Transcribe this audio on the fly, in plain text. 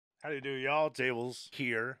How do you do, y'all? Tables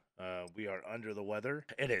here. We are under the weather,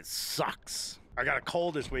 and it sucks. I got a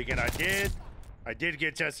cold this weekend. I did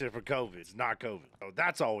get tested for COVID. It's not COVID, so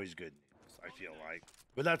that's always good news, I feel like.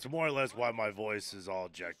 But that's more or less why my voice is all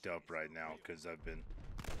jacked up right now, because I've been...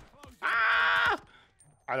 I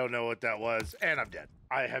don't know what that was, and I'm dead.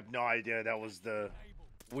 I have no idea. That was the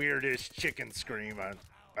weirdest chicken scream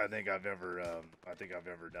I think I've ever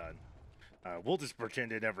done. We'll just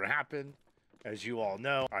pretend it never happened. As you all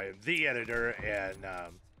know, I am the editor, and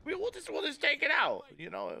we'll just take it out.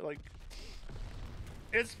 You know, like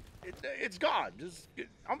it's gone.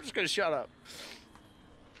 I'm just gonna shut up.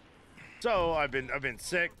 So I've been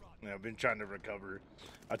sick. I've been trying to recover.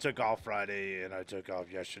 I took off Friday and I took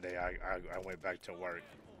off yesterday. I went back to work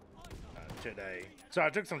today. So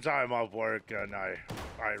I took some time off work and I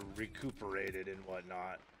recuperated and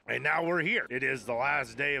whatnot. And now we're here. It is the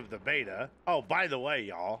last day of the beta. Oh, by the way,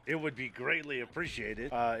 y'all, it would be greatly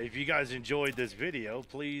appreciated if you guys enjoyed this video.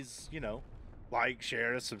 Please, you know, like,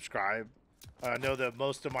 share, subscribe. I know that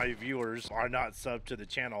most of my viewers are not subbed to the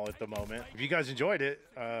channel at the moment. If you guys enjoyed it,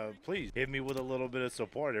 please hit me with a little bit of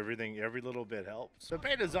support. Every little bit helps. The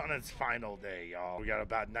beta's on its final day, y'all. We got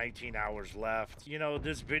about 19 hours left. You know,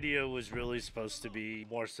 this video was really supposed to be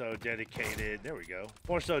more so dedicated. There we go.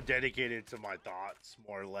 More so dedicated to my thoughts,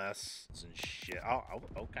 more or less, and shit. Oh,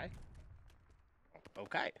 okay.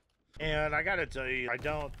 Okay. And I gotta tell you, I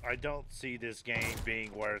don't see this game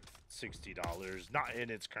being worth $60, not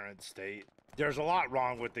in its current state. There's a lot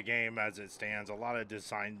wrong with the game as it stands. A lot of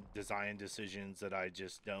design decisions that I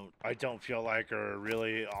don't feel like are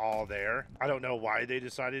really all there. I don't know why they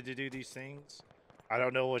decided to do these things. I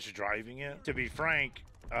don't know what's driving it. To be frank,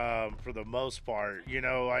 for the most part, you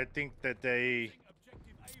know, I think that they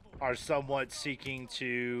are somewhat seeking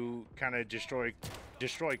to kind of destroy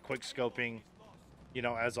quick scoping, you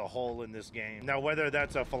know, as a whole in this game. Now, whether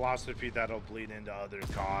that's a philosophy that'll bleed into other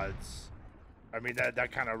CODs, I mean,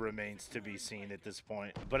 that kind of remains to be seen at this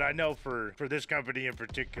point. But I know for this company in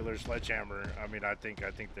particular, Sledgehammer, I mean, I think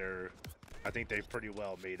they've pretty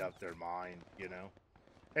well made up their mind, you know.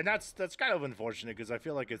 And that's kind of unfortunate because I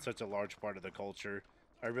feel like it's such a large part of the culture.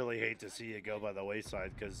 I really hate to see it go by the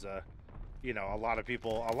wayside because you know, a lot of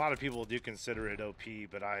people do consider it OP,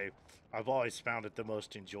 but I've always found it the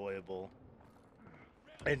most enjoyable.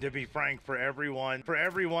 And to be frank, for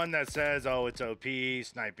everyone that says, oh, it's OP,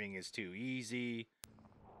 sniping is too easy,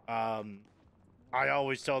 I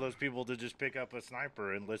always tell those people to just pick up a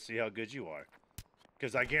sniper and let's see how good you are.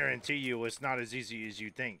 Because I guarantee you it's not as easy as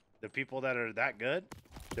you think. The people that are that good,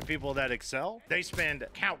 the people that excel, they spend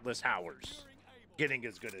countless hours getting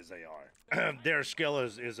as good as they are. Their skill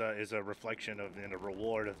is a reflection of and a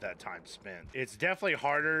reward of that time spent. It's definitely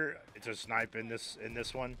harder to snipe in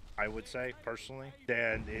this one, I would say personally,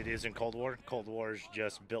 than it is in Cold War. Cold War is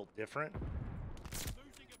just built different.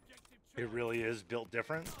 It really is built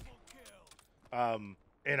different.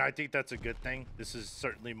 And I think that's a good thing. This is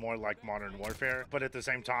certainly more like Modern Warfare, but at the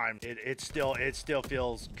same time, it still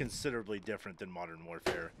feels considerably different than Modern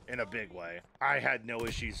Warfare in a big way. I had no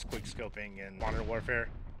issues quick scoping in Modern Warfare,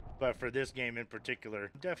 but for this game in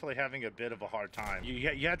particular, I'm definitely having a bit of a hard time.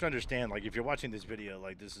 You have to understand, like, if you're watching this video,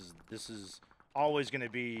 like, this is always going to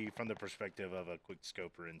be from the perspective of a quick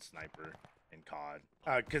scoper and sniper in COD.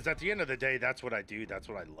 Because at the end of the day, that's what I do. That's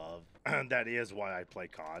what I love. That is why I play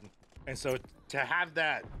COD. And so to have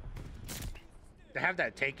that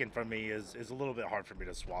taken from me is a little bit hard for me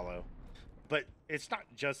to swallow. But it's not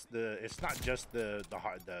just the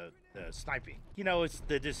sniping. You know, it's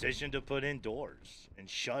the decision to put in doors and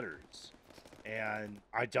shutters. And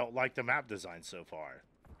I don't like the map design so far.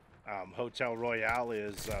 Hotel Royale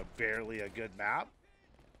is barely a good map.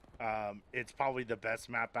 It's probably the best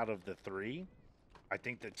map out of the three. I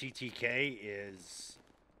think the TTK is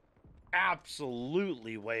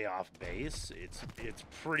absolutely way off base. It's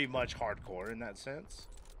pretty much hardcore in that sense.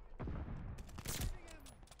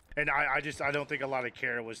 And I don't think a lot of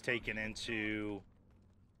care was taken into,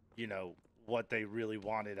 you know, what they really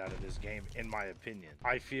wanted out of this game, in my opinion.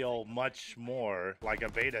 I feel much more like a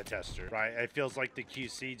beta tester, right? It feels like the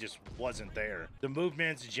QC just wasn't there. The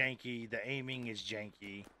movement's janky, the aiming is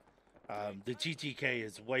janky. The TTK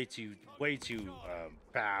is way too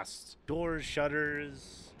fast. Doors,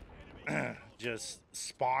 shutters, just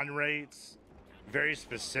spawn rates, very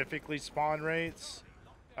specifically spawn rates,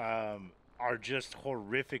 are just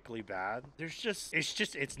horrifically bad.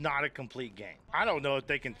 It's not a complete game. I don't know if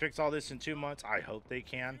they can fix all this in 2 months. I hope they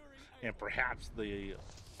can, and perhaps the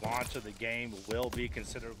launch of the game will be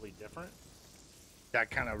considerably different. That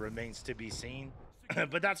kind of remains to be seen.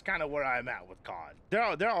 But that's kind of where I'm at with COD.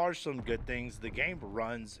 There are some good things. The game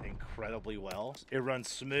runs incredibly well. It runs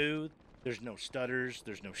smooth. There's no stutters.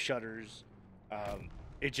 There's no shudders.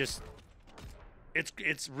 It's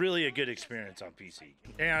really a good experience on PC.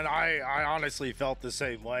 And I honestly felt the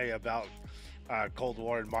same way about Cold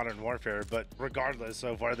War and Modern Warfare. But regardless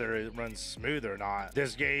of whether it runs smooth or not,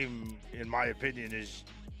 this game, in my opinion,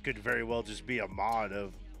 could very well just be a mod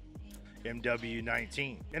of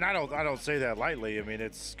MW19. And I don't say that lightly. I mean,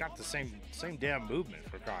 it's got the same damn movement,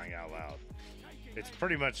 for crying out loud. It's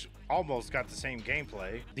pretty much almost got the same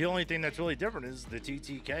gameplay. The only thing that's really different is the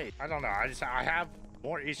TTK. I don't know. I have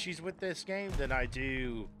more issues with this game than I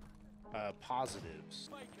do positives.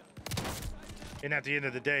 And at the end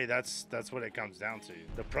of the day, that's what it comes down to.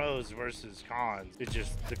 The pros versus cons. It's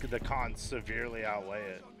just the cons severely outweigh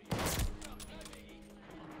it.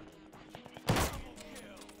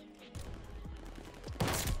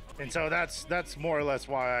 And so that's more or less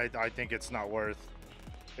why I think it's not worth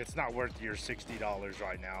your $60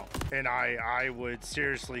 right now. And I would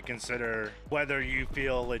seriously consider whether you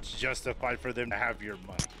feel it's justified for them to have your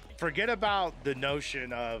money. Forget about the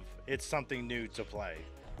notion of it's something new to play.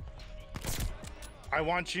 I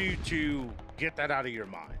want you to get that out of your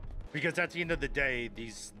mind, because at the end of the day,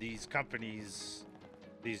 these companies,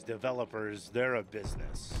 these developers, they're a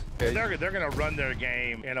business. They're gonna run their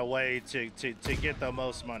game in a way to get the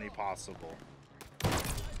most money possible.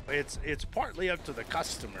 It's partly up to the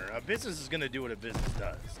customer. A business is gonna do what a business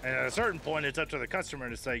does, and at a certain point, it's up to the customer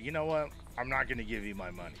to say, you know what, I'm not gonna give you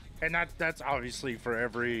my money. And that's obviously for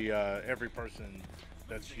every person.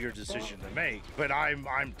 That's your decision to make. But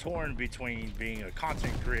I'm torn between being a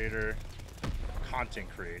content creator,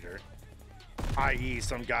 i.e.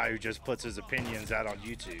 some guy who just puts his opinions out on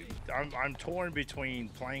YouTube. I'm torn between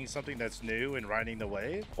playing something that's new and riding the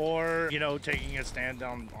wave, or, you know, taking a stand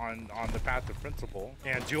on the path of principle.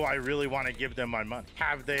 And do I really want to give them my money?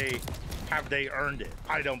 Have they earned it?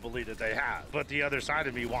 I don't believe that they have. But the other side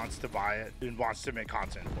of me wants to buy it and wants to make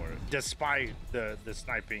content for it, despite the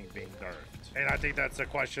sniping being nerfed. And I think that's a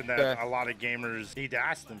question that a lot of gamers need to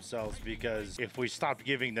ask themselves, because if we stopped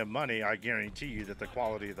giving them money, I guarantee you that the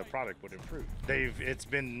quality of the product would improve.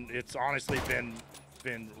 It's honestly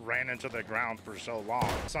been ran into the ground for so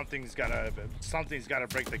long. Something's gotta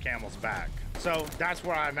break the camel's back. So that's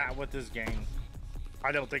where I'm at with this game.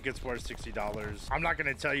 I don't think it's worth $60. I'm not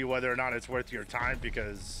gonna tell you whether or not it's worth your time,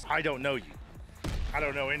 because I don't know you. I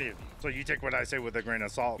don't know any of you. So you take what I say with a grain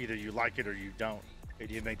of salt. Either you like it or you don't. And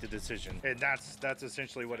you make the decision. And that's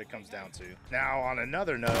essentially what it comes down to. Now, on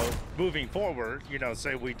another note, moving forward, you know,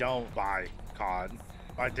 say we don't buy COD,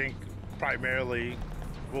 I think primarily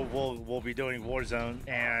we'll be doing Warzone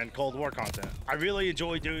and Cold War content. I really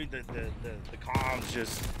enjoy doing the comms,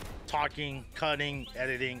 just talking, cutting,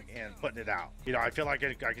 editing, and putting it out. You know, I feel like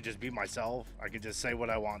I can just be myself. I can just say what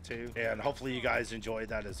I want to, and hopefully you guys enjoy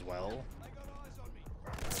that as well.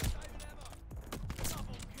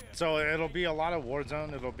 So it'll be a lot of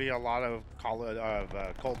Warzone, it'll be a lot of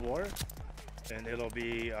Cold War, and it'll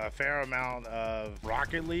be a fair amount of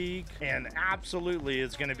Rocket League, and absolutely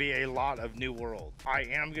it's going to be a lot of New World. I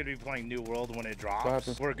am going to be playing New World when it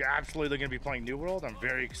drops. We're absolutely going to be playing New World. I'm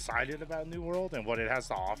very excited about New World and what it has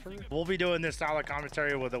to offer. We'll be doing this style of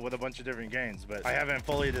commentary with a bunch of different games, but I haven't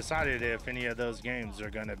fully decided if any of those games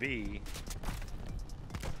are going to be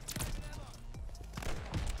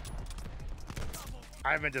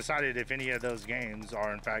I haven't decided if any of those games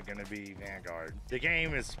are in fact going to be Vanguard. The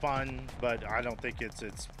game is fun, but I don't think it's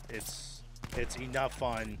enough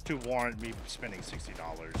fun to warrant me spending $60.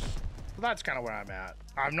 So that's kind of where I'm at.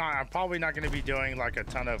 I'm probably not going to be doing like a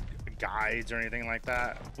ton of guides or anything like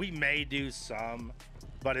that. We may do some,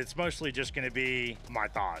 but it's mostly just going to be my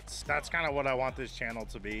thoughts. That's kind of what I want this channel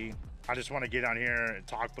to be. I just want to get on here and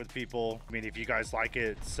talk with people. I mean, if you guys like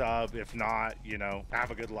it, sub. If not, you know, have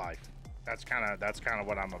a good life. That's kind of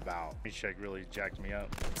what I'm about. Shake really jacked me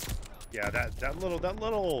up. Yeah, that little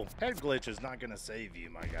head glitch is not gonna save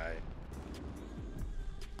you, my guy.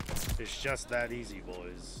 It's just that easy,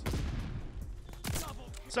 boys.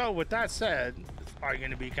 So with that said, it's probably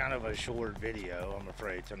gonna be kind of a short video, I'm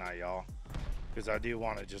afraid, tonight, y'all, because I do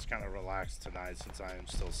want to just kind of relax tonight since I am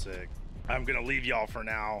still sick. I'm gonna leave y'all for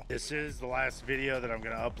now. This is the last video that I'm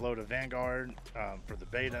gonna upload to Vanguard for the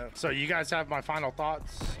beta. So you guys have my final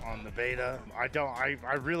thoughts on the beta. I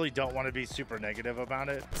really don't want to be super negative about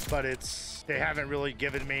it, but they haven't really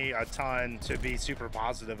given me a ton to be super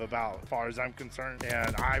positive about as far as I'm concerned.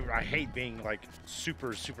 And I hate being like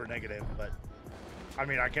super negative, but I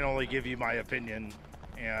mean, I can only give you my opinion,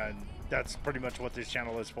 and that's pretty much what this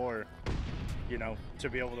channel is for. You know, to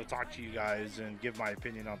be able to talk to you guys and give my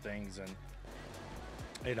opinion on things. And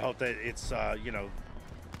and hope that it's, you know,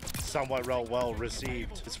 somewhat well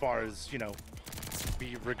received as far as, you know,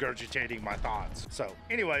 be regurgitating my thoughts. So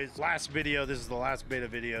anyways, last video, this is the last beta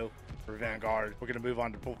video for Vanguard. We're gonna move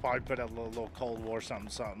on to, we'll probably put out a little Cold War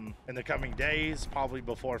something in the coming days, probably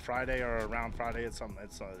before Friday or around Friday at some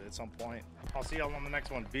point. I'll see y'all on the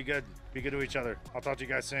next one. Be good to each other. I'll talk to you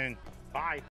guys soon. Bye.